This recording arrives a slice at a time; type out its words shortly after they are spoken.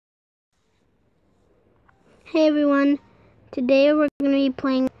Hey everyone, today we're going to be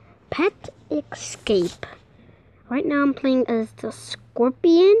playing Pet Escape. Right now I'm playing as the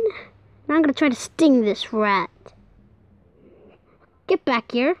scorpion. Now I'm going to try to sting this rat. Get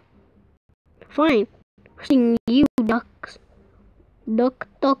back here. Fine. Sting you, ducks. Duck,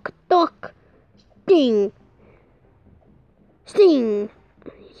 duck, duck. Sting. Sting.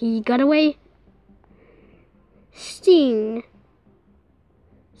 He got away. Sting.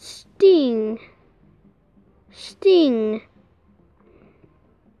 Sting. Sting.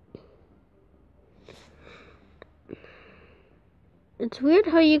 It's weird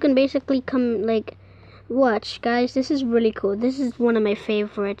how you can basically watch, guys, this is really cool. This is one of my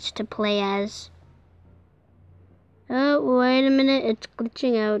favorites to play as. Oh, wait a minute, it's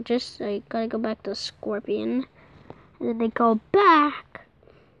glitching out. I gotta go back to Scorpion. And then they go back.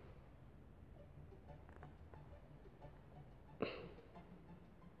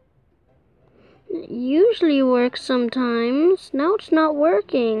 It usually works sometimes. Now it's not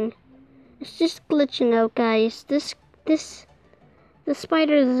working. It's just glitching out, guys. The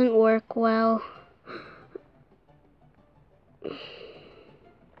spider doesn't work well.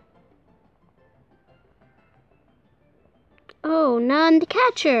 Oh, none the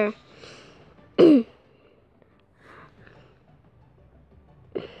catcher.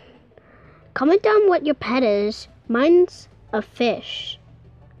 Comment down what your pet is. Mine's a fish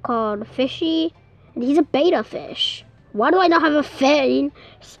called Fishy, and he's a beta fish. Why do I not have a face?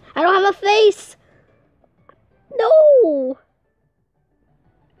 I don't have a face. No.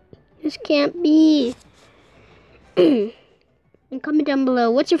 This can't be. And comment down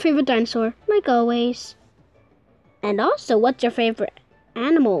below, what's your favorite dinosaur? Like always. And also, what's your favorite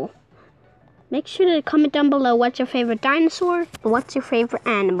animal? Make sure to comment down below what's your favorite dinosaur and what's your favorite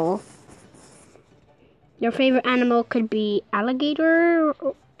animal. Your favorite animal could be alligator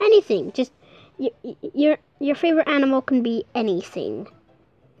or anything. Just your favorite animal can be anything.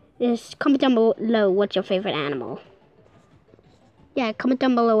 Just comment down below what's your favorite animal. Yeah, comment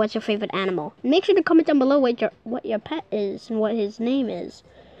down below what's your favorite animal. Make sure to comment down below what your pet is and what his name is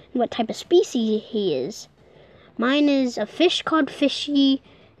and what type of species he is. Mine is a fish called Fishy,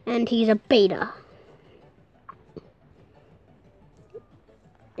 and he's a beta.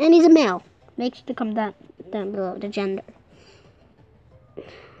 And he's a male. Make sure to comment down below the gender.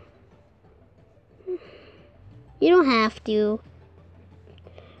 You don't have to.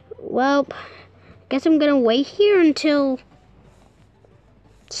 Well, guess I'm gonna wait here until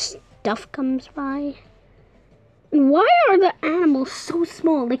stuff comes by. Why are the animals so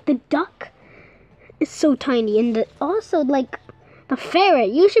small? Like the duck is so tiny, and also the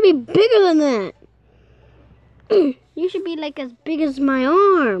ferret. You should be bigger than that. You should be like as big as my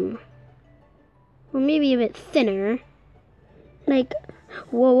arm, or maybe a bit thinner. Like,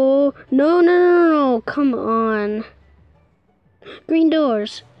 whoa, no, come on. Green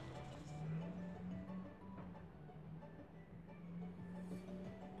doors.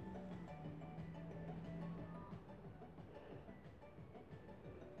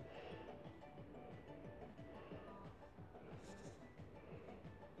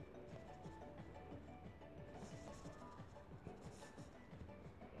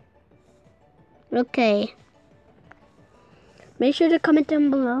 Okay. Make sure to comment down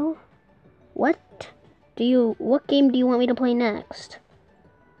below. What game do you want me to play next?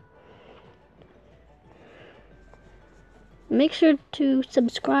 Make sure to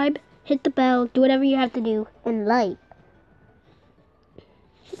subscribe, hit the bell, do whatever you have to do, and like.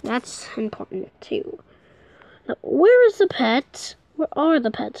 That's important too. Now, where is the pet? Where are the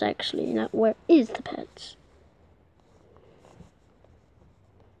pets actually? Not where is the pets?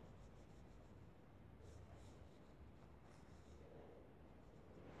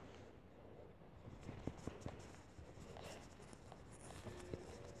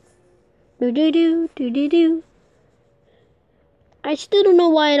 Do. I still don't know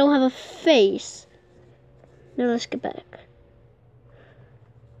why I don't have a face. Now let's get back.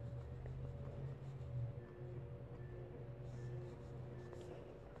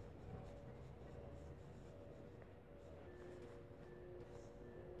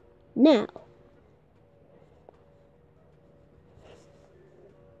 Now.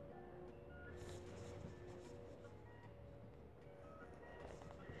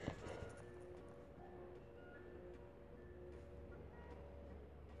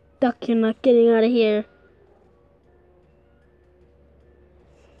 Duck, you're not getting out of here.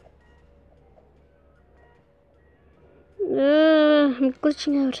 I'm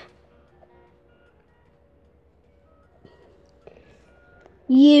glitching out.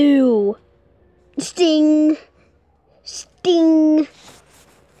 You. Sting. Stingy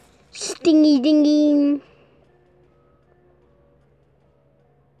dingy.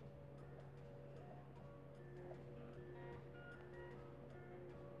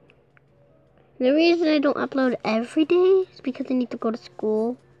 The reason I don't upload every day is because I need to go to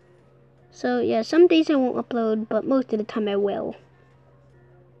school. So yeah, some days I won't upload, but most of the time I will.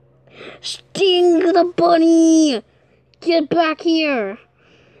 Sting the bunny! Get back here!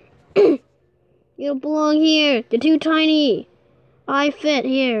 You don't belong here. You're too tiny. I fit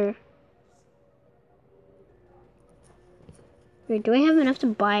here. Wait, do I have enough to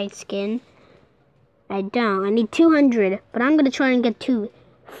buy skin? I don't. I need 200, but I'm gonna try and get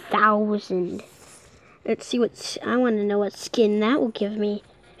 2,000. Let's see what, I want to know what skin that will give me.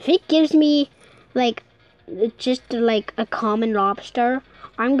 If it gives me, like, just like a common lobster,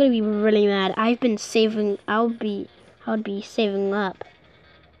 I'm gonna be really mad. I've been saving, I would be saving up.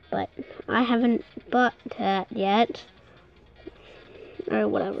 But I haven't bought that yet. Or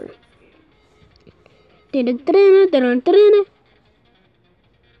whatever.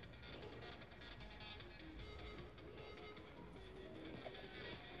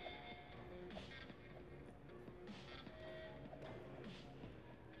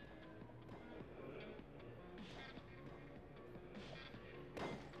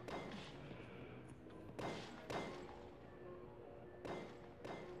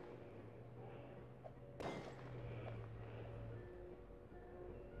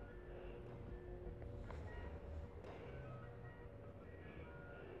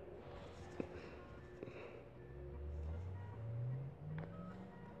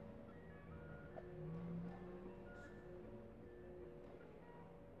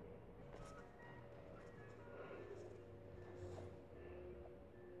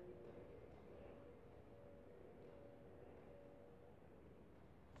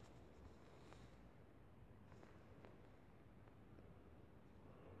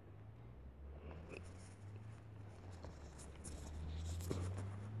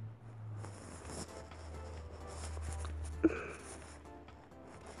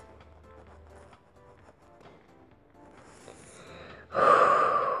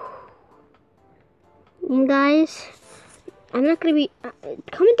 And guys, I'm not gonna be.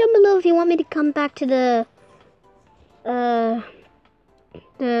 Comment down below if you want me to come back to the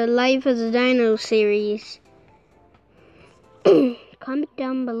Life as a Dino series. Comment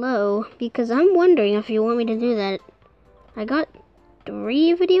down below because I'm wondering if you want me to do that. I got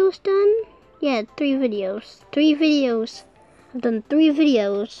 3 videos done. Yeah, 3 videos. 3 videos. I've done 3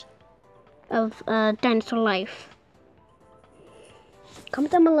 videos of Dinosaur Life. Comment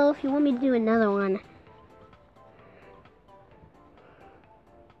down below if you want me to do another one.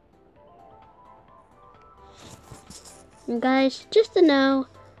 And guys, just to know,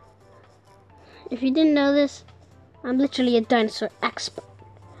 if you didn't know this, I'm literally a dinosaur expert.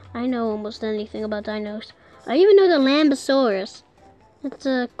 I know almost anything about dinos. I even know the Lambosaurus. It's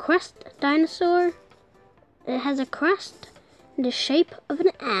a crest dinosaur. It has a crest in the shape of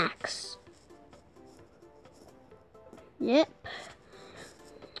an axe. Yep.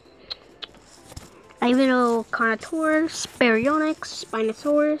 I even know Carnotaurus, Baryonyx,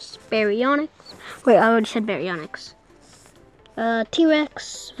 Spinosaurus, Baryonyx. Wait, I already said Baryonyx.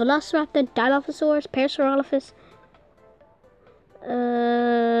 T-Rex, Velociraptor, Dilophosaurus, Parasaurolophus,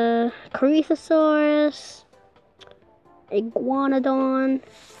 Corythosaurus, Iguanodon,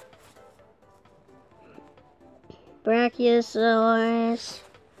 Brachiosaurus.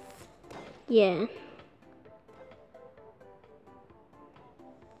 Yeah.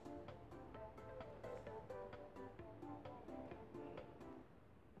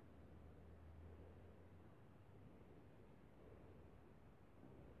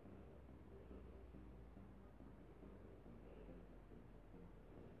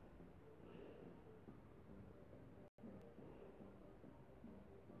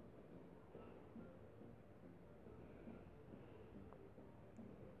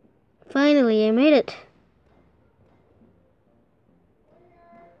 Finally, I made it.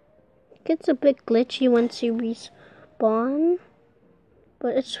 Gets a bit glitchy once you respawn,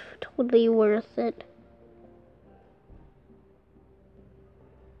 but it's totally worth it.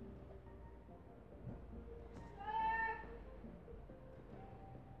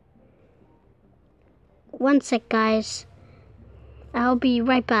 One sec, guys. I'll be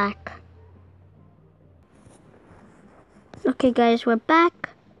right back. Okay, guys, we're back.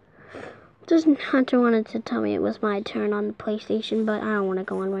 Hunter wanted to tell me it was my turn on the PlayStation, but I don't want to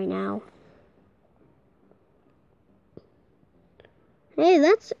go on right now. Hey,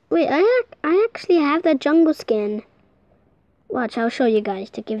 wait, I actually have that jungle skin. Watch, I'll show you guys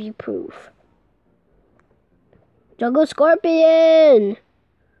to give you proof. Jungle Scorpion!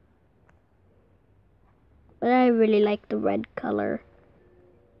 But I really like the red color.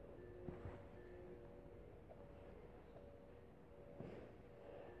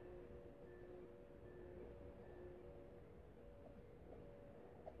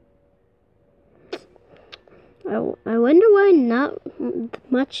 I wonder why not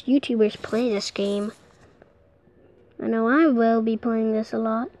much YouTubers play this game. I know I will be playing this a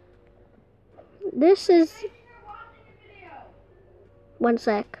lot. This is... One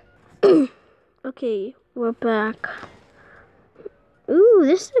sec. Okay, we're back. Ooh,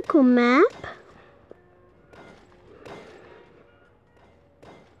 this is a cool map.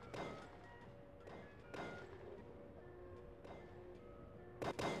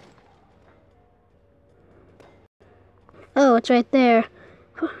 Oh, it's right there.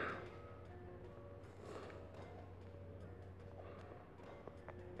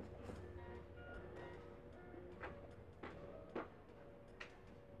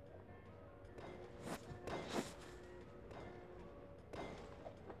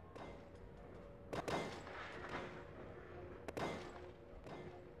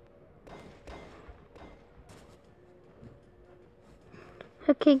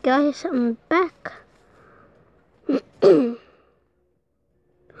 Okay guys, I'm back.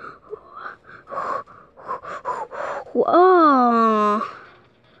 Whoa.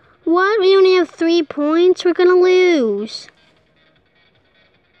 What? We only have 3 points? We're gonna lose.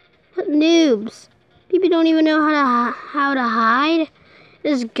 What noobs? People don't even know how to hide.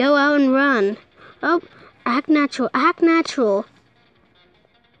 Just go out and run. Oh, act natural, act natural.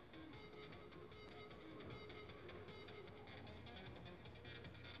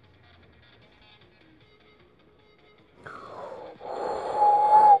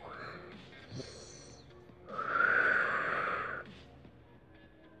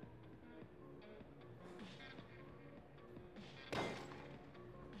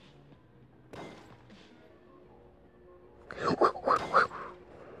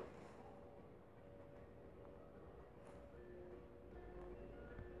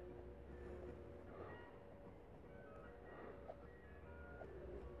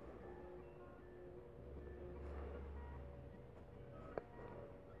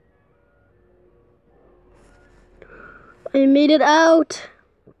 I made it out.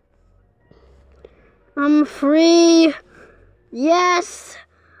 I'm free. Yes,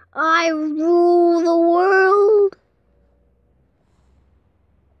 I rule the world.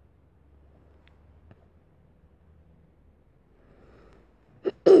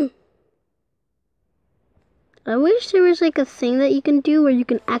 I wish there was like a thing that you can do where you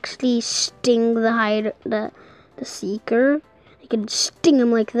can actually sting the seeker. You can sting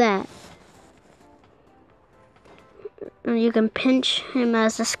him like that. And you can pinch him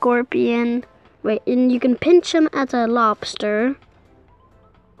as a scorpion. Wait, and you can pinch him as a lobster.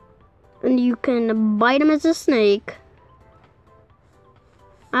 And you can bite him as a snake.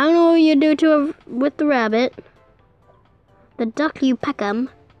 I don't know what you do with the rabbit. The duck, you peck him.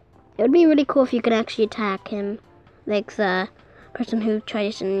 It would be really cool if you could actually attack him. Like the person who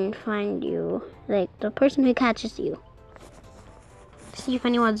tries to find you. Like the person who catches you. See if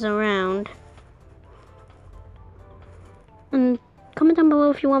anyone's around. And comment down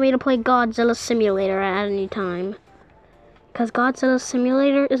below if you want me to play Godzilla Simulator at any time. Because Godzilla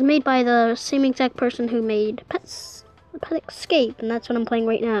Simulator is made by the same exact person who made Pet Escape. And that's what I'm playing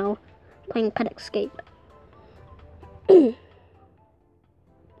right now. I'm playing Pet Escape.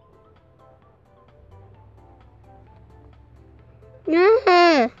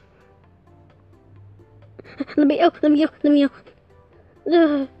 Ah! Let me go.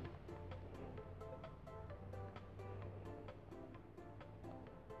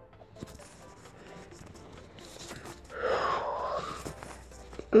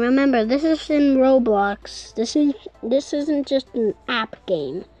 Remember, this is in Roblox. This isn't just an app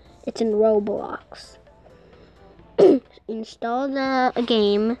game. It's in Roblox. Install the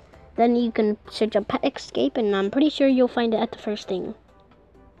game, then you can search up Pet Escape, and I'm pretty sure you'll find it at the first thing.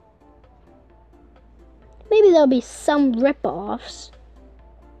 Maybe there'll be some rip-offs,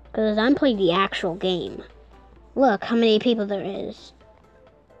 because I'm playing the actual game. Look how many people there is.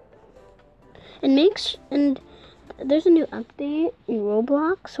 And there's a new update in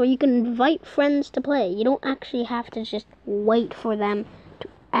Roblox where you can invite friends to play. You don't actually have to just wait for them to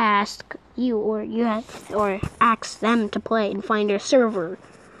ask you, or ask them to play and find their server.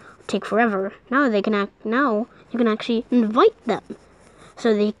 It'll take forever. Now you can actually invite them.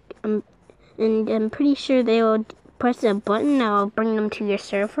 So and I'm pretty sure they will press a button that will bring them to your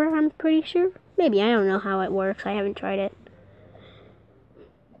server. I'm pretty sure. Maybe, I don't know how it works. I haven't tried it.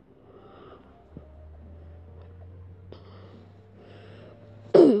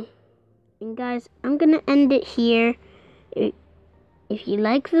 And guys, I'm gonna end it here. If you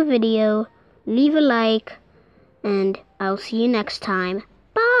like the video, leave a like, and I'll see you next time.